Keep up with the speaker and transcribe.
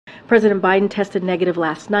President Biden tested negative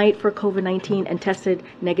last night for COVID-19 and tested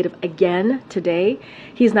negative again today.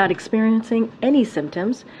 He's not experiencing any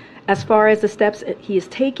symptoms. As far as the steps he is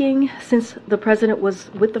taking, since the president was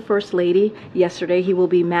with the First Lady yesterday, he will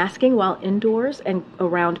be masking while indoors and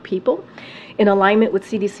around people in alignment with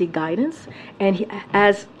CDC guidance. And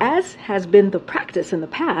as has been the practice in the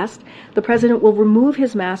past, the president will remove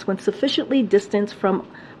his mask when sufficiently distanced from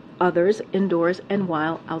others indoors and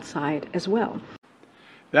while outside as well.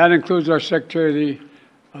 That includes our Secretary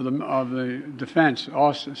of the Defense,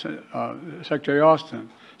 Austin, Secretary Austin,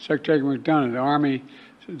 Secretary McDonough, the Army,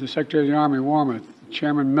 the Secretary of the Army, Warmoth,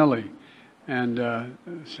 Chairman Milley, and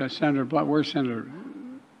Senator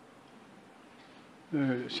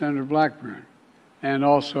Senator Blackburn, and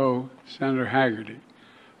also Senator Haggerty,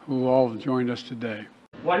 who all joined us today.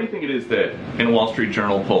 Why do you think it is that in a Wall Street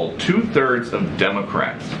Journal poll, 2/3 of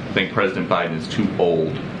Democrats think President Biden is too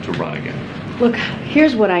old to run again? Look,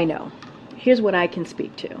 here's what I know. Here's what I can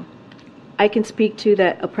speak to. I can speak to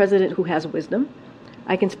that a president who has wisdom.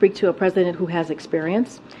 I can speak to a president who has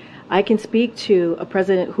experience. I can speak to a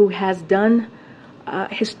president who has done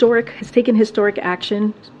has taken historic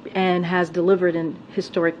action and has delivered in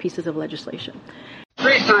historic pieces of legislation. The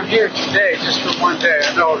reason I'm here today, just for one day,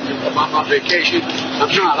 I know I'm on vacation.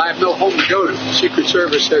 I'm not. I have no home to go to. The Secret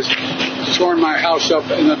Service has torn my house up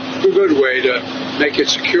in a good way to make it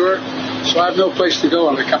secure. So I have no place to go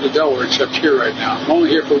when I come to Delaware except here right now. I'm only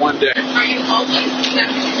here for one day. Are you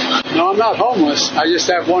homeless? No, I'm not homeless. I just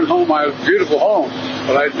have one home. I have a beautiful home.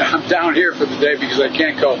 But I'm down here for the day because I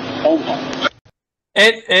can't go home.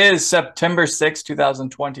 It is September 6,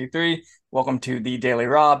 2023. Welcome to the Daily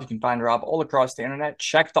Rob. You can find Rob all across the internet.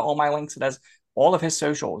 Check all my links. It has all of his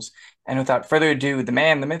socials. And without further ado, the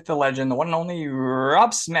man, the myth, the legend, the one and only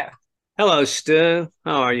Rob Smith. Hello, Stu.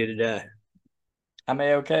 How are you today? I'm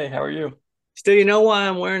A-okay. How are you? Stu, you know why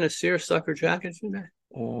I'm wearing a seersucker jacket today?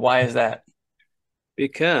 Why is that?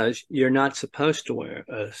 Because you're not supposed to wear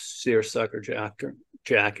a seersucker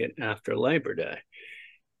jacket after Labor Day.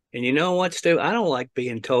 And you know what, Stu? I don't like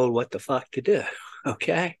being told what the fuck to do,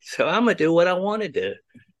 okay? So I'm going to do what I want to do.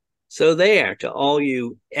 So there, to all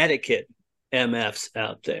you etiquette MFs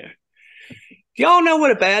out there. Y'all know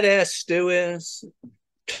what a badass Stu is?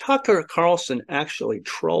 Tucker Carlson actually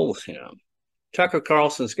trolls him. Tucker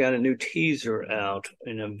Carlson's got a new teaser out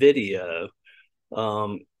in a video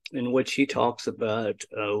in which he talks about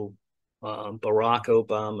Barack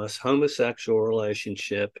Obama's homosexual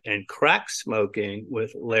relationship and crack smoking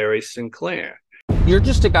with Larry Sinclair. You're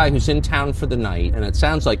just a guy who's in town for the night, and it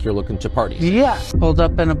sounds like you're looking to party. Yeah. Pulled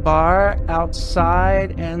up in a bar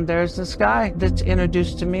outside, and there's this guy that's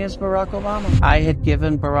introduced to me as Barack Obama. I had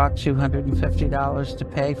given Barack $250 to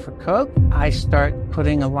pay for coke. I start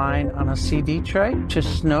putting a line on a CD tray to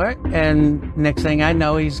snort, and next thing I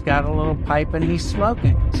know, he's got a little pipe and he's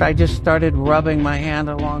smoking. So I just started rubbing my hand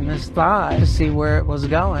along his thigh to see where it was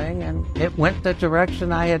going, and it went the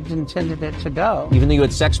direction I had intended it to go. Even though you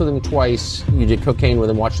had sex with him twice, you did cocaine with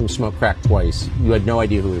him, watched him smoke crack twice, you had no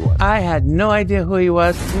idea who he was. I had no idea who he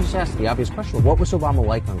was. You just asked the obvious question, what was Obama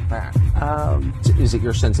like on crack? Is it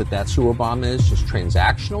your sense that that's who Obama is, just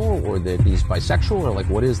transactional, or that he's bisexual, or like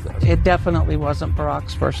what is this? It definitely wasn't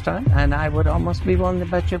Barack's first time, and I would almost be willing to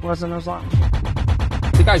bet you it wasn't his last.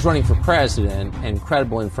 The guy's running for president, and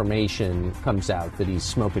credible information comes out that he's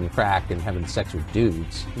smoking crack and having sex with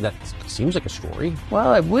dudes. That seems like a story.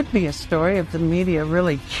 Well, it would be a story if the media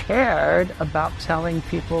really cared about telling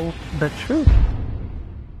people the truth.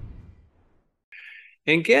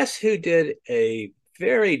 And guess who did a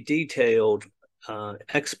very detailed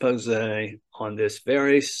expose on this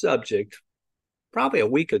very subject probably a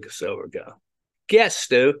week or so ago? Guess,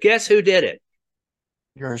 Stu. Guess who did it?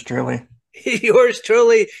 Yours truly. Yours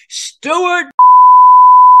truly, Stuart.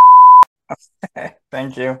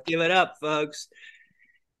 Thank you. Give it up, folks.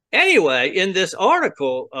 Anyway, in this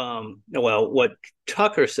article, what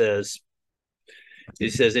Tucker says, he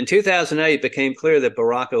says, in 2008, it became clear that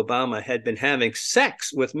Barack Obama had been having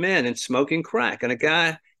sex with men and smoking crack. And a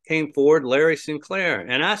guy came forward, Larry Sinclair.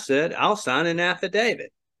 And I said, I'll sign an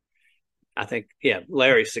affidavit.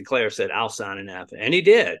 Larry Sinclair said, I'll sign an affidavit. And he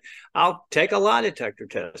did. I'll take a lie detector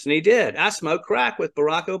test. And he did. I smoked crack with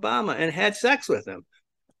Barack Obama and had sex with him.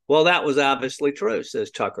 Well, that was obviously true,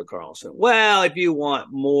 says Tucker Carlson. Well, if you want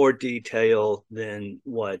more detail than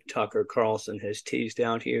what Tucker Carlson has teased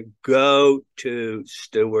out here, go to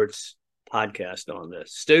Stewart's podcast on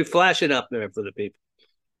this. Stu, flash it up there for the people.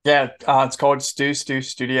 Yeah, it's called Stu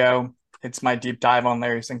Studio. It's my deep dive on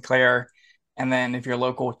Larry Sinclair. And then if you're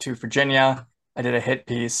local to Virginia, I did a hit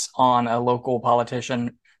piece on a local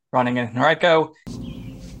politician running in Henrico.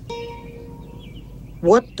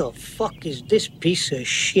 What the fuck is this piece of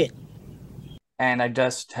shit? And I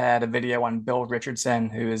just had a video on Bill Richardson,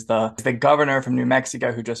 who is the governor from New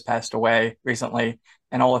Mexico who just passed away recently,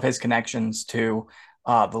 and all of his connections to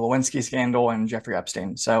the Lewinsky scandal and Jeffrey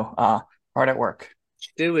Epstein. So hard at work.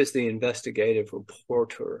 Stu is the investigative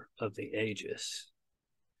reporter of the Aegis.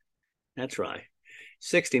 That's right.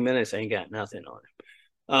 60 Minutes ain't got nothing on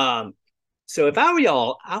him. So if I were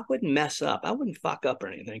y'all, I wouldn't mess up. I wouldn't fuck up or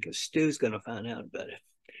anything because Stu's going to find out about it.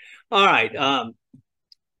 All right.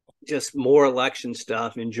 Just more election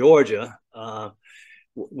stuff in Georgia.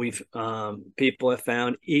 People have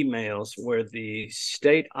found emails where the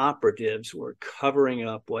state operatives were covering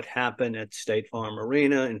up what happened at State Farm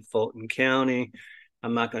Arena in Fulton County.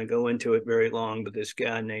 I'm not going to go into it very long, but this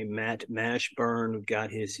guy named Matt Mashburn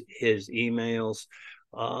got his emails,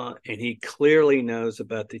 and he clearly knows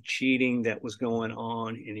about the cheating that was going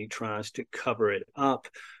on, and he tries to cover it up.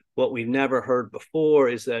 What we've never heard before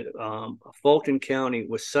is that Fulton County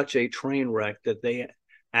was such a train wreck that they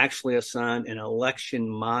actually assigned an election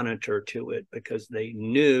monitor to it because they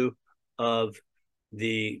knew of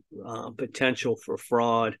the potential for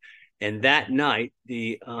fraud. And that night,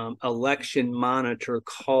 the election monitor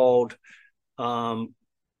called what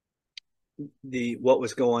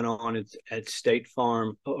was going on at State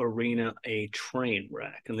Farm Arena a train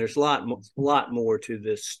wreck. And there's a lot more to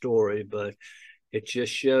this story, but it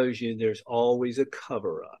just shows you there's always a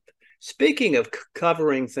cover-up. Speaking of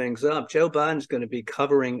covering things up, Joe Biden's going to be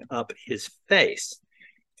covering up his face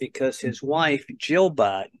because his wife, Jill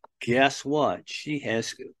Biden, guess what? She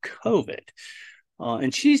has COVID.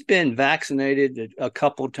 And she's been vaccinated a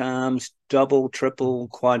couple times, double, triple,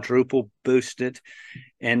 quadruple boosted.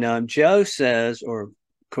 And Joe says, or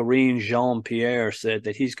Karine Jean-Pierre said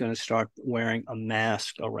that he's going to start wearing a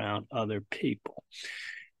mask around other people.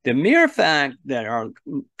 The mere fact that our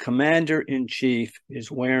commander-in-chief is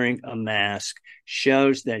wearing a mask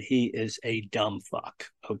shows that he is a dumb fuck,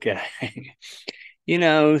 okay? You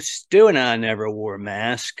know, Stu and I never wore a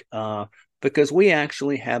mask because we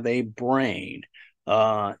actually have a brain.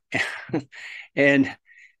 And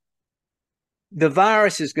the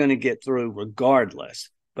virus is going to get through regardless.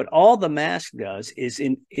 But all the mask does is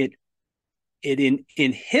it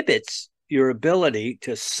inhibits your ability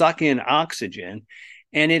to suck in oxygen,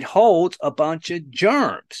 and it holds a bunch of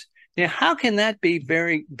germs. Now, how can that be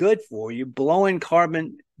very good for you, blowing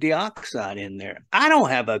carbon dioxide in there? I don't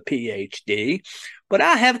have a PhD, but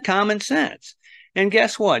I have common sense. And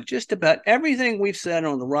guess what? Just about everything we've said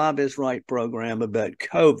on the Rob is Right program about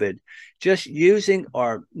COVID, just using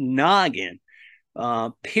our noggin,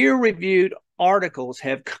 peer-reviewed articles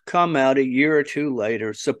have come out a year or two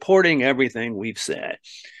later supporting everything we've said.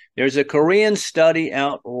 There's a Korean study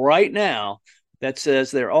out right now that says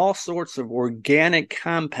there are all sorts of organic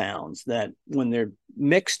compounds that, when they're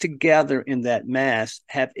mixed together in that mass,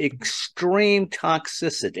 have extreme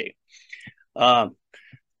toxicity.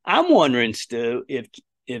 I'm wondering, Stu, if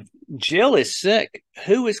Jill is sick,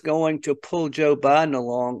 who is going to pull Joe Biden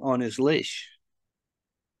along on his leash?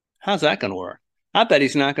 How's that going to work? I bet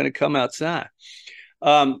he's not going to come outside.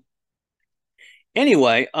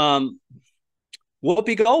 Anyway,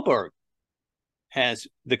 Whoopi Goldberg has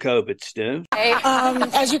the COVID, Stu.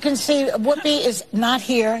 As you can see, Whoopi is not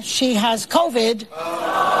here. She has COVID.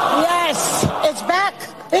 Yes, it's back.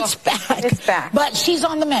 It's back. It's back. But she's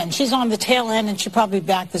on the mend. She's on the tail end, and she'll probably be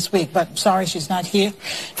back this week. But sorry she's not here.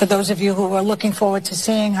 For those of you who are looking forward to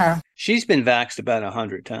seeing her. She's been vaxxed about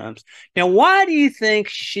 100 times. Now, why do you think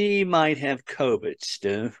she might have COVID,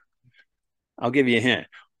 Stu? I'll give you a hint.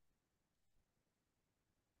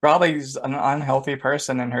 Probably an unhealthy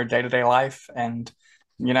person in her day-to-day life. And,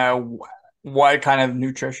 you know, what kind of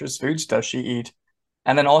nutritious foods does she eat?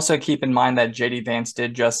 And then also keep in mind that J.D. Vance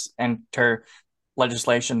did just enter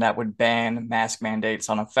legislation that would ban mask mandates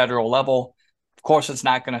on a federal level. Of course, it's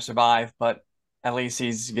not going to survive, but at least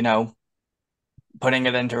he's, you know, putting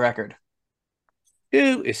it into record.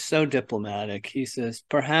 Stu is so diplomatic. He says,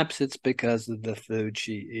 perhaps it's because of the food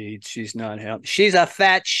she eats. She's not healthy. She's a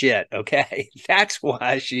fat shit, okay? That's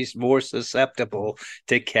why she's more susceptible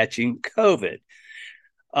to catching COVID.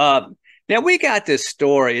 Now, we got this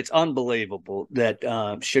story. It's unbelievable that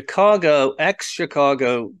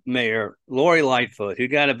ex-Chicago Mayor Lori Lightfoot, who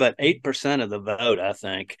got about 8% of the vote, I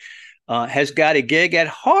think, has got a gig at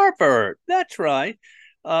Harvard. That's right.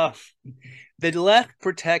 The left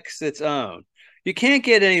protects its own. You can't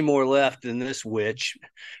get any more left than this witch.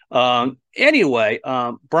 Anyway,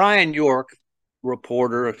 Brian York,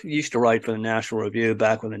 reporter, used to write for the National Review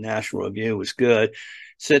back when the National Review was good,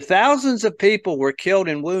 said thousands of people were killed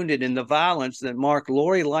and wounded in the violence that marked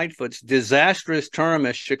Lori Lightfoot's disastrous term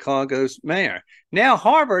as Chicago's mayor. Now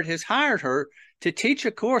Harvard has hired her to teach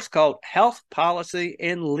a course called Health Policy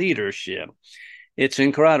and Leadership. It's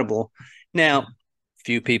incredible. Now,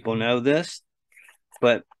 few people know this,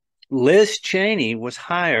 but Liz Cheney was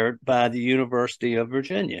hired by the University of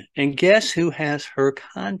Virginia. And guess who has her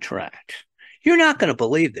contract? You're not going to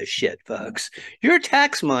believe this shit, folks. Your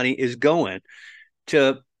tax money is going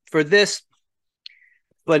for this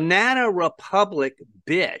Banana Republic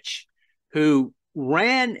bitch who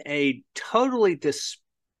ran a totally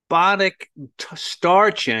despotic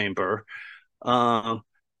star chamber,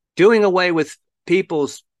 doing away with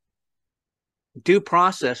people's due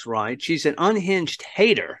process rights. She's an unhinged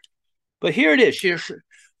hater. But here it is.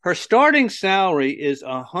 Her starting salary is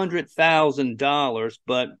 $100,000,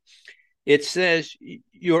 but it says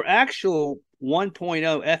your actual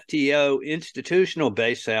 1.0 FTO institutional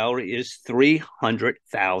base salary is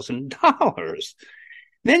 $300,000.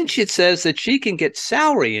 Then it says that she can get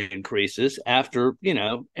salary increases after,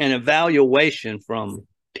 an evaluation from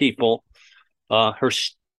people, her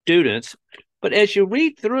students. But as you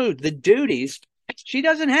read through the duties, she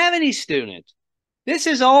doesn't have any students. This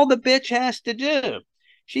is all the bitch has to do.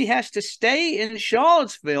 She has to stay in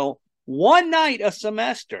Charlottesville one night a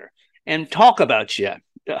semester and talk about shit.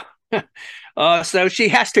 So she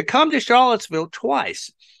has to come to Charlottesville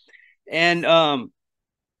twice. And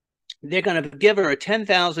they're going to give her a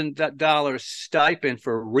 $10,000 stipend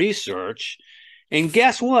for research. And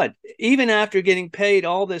guess what? Even after getting paid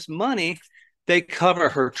all this money, they cover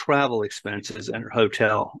her travel expenses and her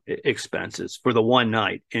hotel expenses for the one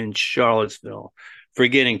night in Charlottesville for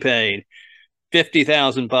getting paid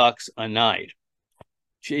 $50,000 a night.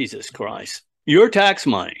 Jesus Christ. Your tax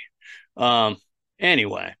money.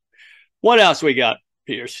 Anyway, what else we got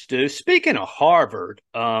here, Stu? Speaking of Harvard,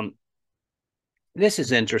 this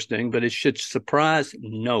is interesting, but it should surprise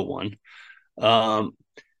no one.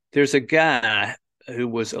 There's a guy who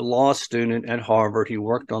was a law student at Harvard. He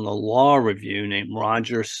worked on the law review named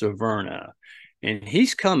Roger Severno. And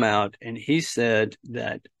he's come out and he said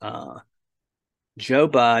that Joe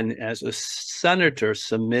Biden, as a senator,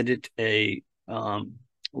 submitted a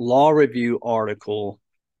law review article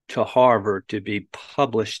to Harvard to be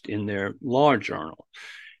published in their law journal.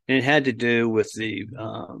 And it had to do with the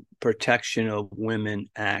Protection of Women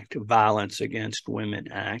Act, Violence Against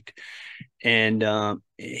Women Act. And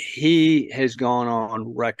he has gone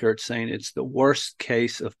on record saying it's the worst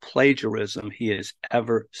case of plagiarism he has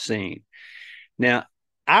ever seen. Now,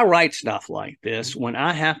 I write stuff like this when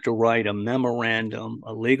I have to write a memorandum,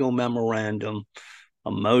 a legal memorandum,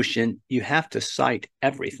 a motion. You have to cite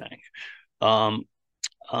everything.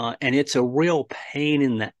 And it's a real pain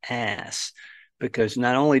in the ass, because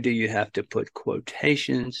not only do you have to put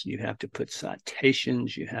quotations, you have to put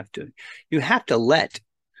citations, you have to let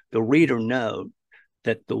the reader know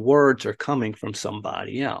that the words are coming from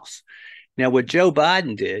somebody else. Now, what Joe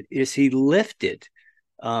Biden did is he lifted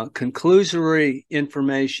conclusory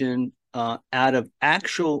information out of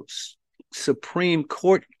actual Supreme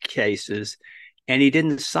Court cases, and he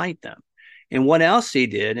didn't cite them. And what else he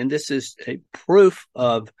did, and this is a proof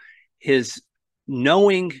of his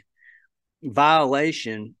knowing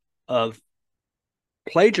violation of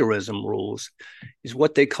plagiarism rules, is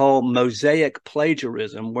what they call mosaic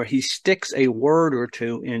plagiarism, where he sticks a word or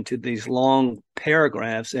two into these long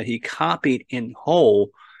paragraphs that he copied in whole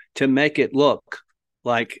to make it look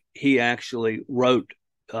like he actually wrote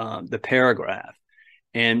the paragraph.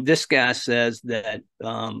 And this guy says that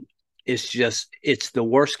it's the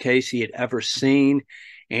worst case he had ever seen.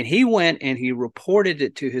 And he went and he reported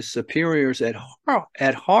it to his superiors at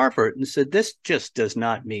Harvard and said, this just does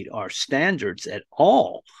not meet our standards at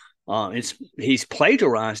all. He's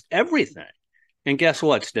plagiarized everything. And guess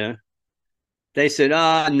what, Stu? They said,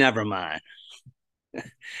 never mind.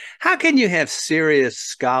 How can you have serious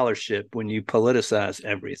scholarship when you politicize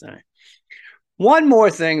everything? One more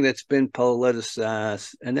thing that's been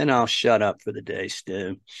politicized, and then I'll shut up for the day,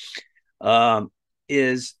 Stu,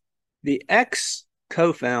 is the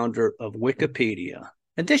co-founder of Wikipedia,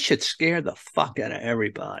 and this should scare the fuck out of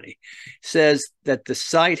everybody, says that the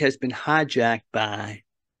site has been hijacked by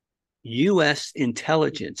U.S.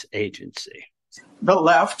 intelligence agency. The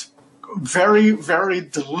left very, very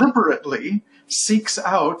deliberately seeks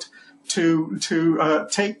out to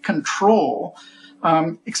take control.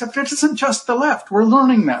 Except it isn't just the left. We're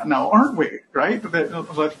learning that now, aren't we? Right?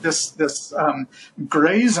 This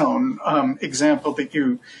gray zone example that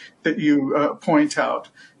you point out.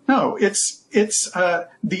 No, it's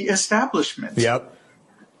the establishment. Yep.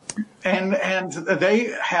 And they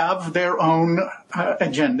have their own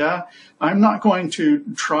agenda. I'm not going to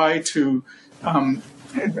try to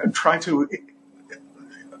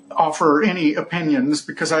offer any opinions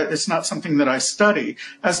because it's not something that I study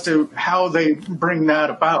as to how they bring that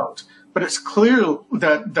about. But it's clear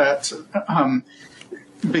that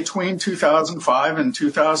between 2005 and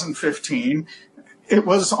 2015, it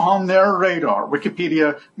was on their radar.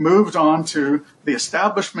 Wikipedia moved on to the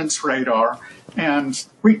establishment's radar. And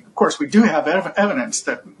we do have evidence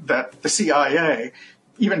that the CIA,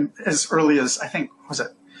 even as early as, I think, was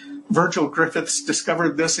it Virgil Griffiths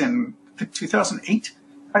discovered this in 2008,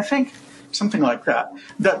 I think, something like that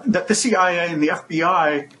the CIA and the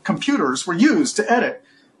FBI computers were used to edit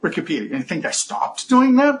Wikipedia. You think I stopped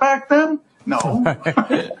doing that back then? No.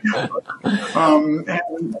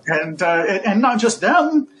 And not just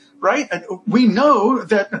them, right? We know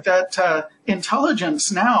that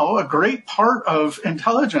intelligence now, a great part of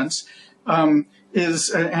intelligence is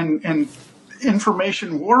and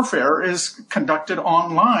information warfare is conducted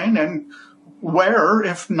online, and where,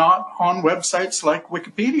 if not on websites like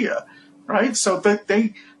Wikipedia, right? So that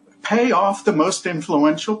they pay off the most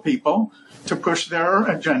influential people to push their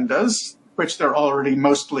agendas, which they're already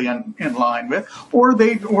mostly in line with, or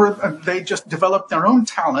they just develop their own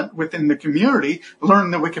talent within the community,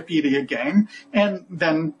 learn the Wikipedia game, and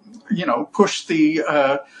then push the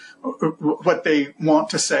what they want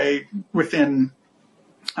to say within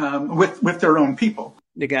with their own people.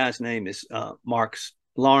 The guy's name is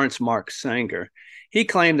Lawrence Mark Sanger. He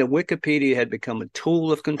claimed that Wikipedia had become a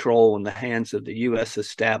tool of control in the hands of the U.S.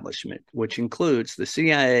 establishment, which includes the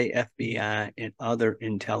CIA, FBI, and other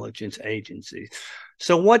intelligence agencies.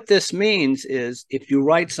 So what this means is if you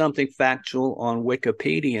write something factual on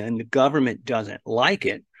Wikipedia and the government doesn't like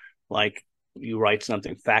it, like you write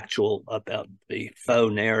something factual about the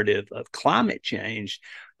faux narrative of climate change,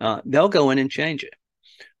 they'll go in and change it.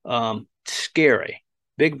 Scary.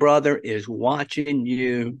 Big Brother is watching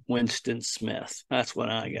you, Winston Smith. That's what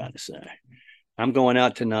I got to say. I'm going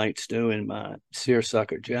out tonight, Stu, in my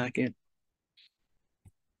seersucker jacket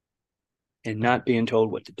and not being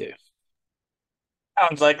told what to do.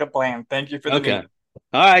 Sounds like a plan. Thank you for the meeting.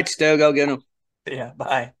 All right, Stu, go get him. Yeah,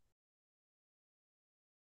 bye.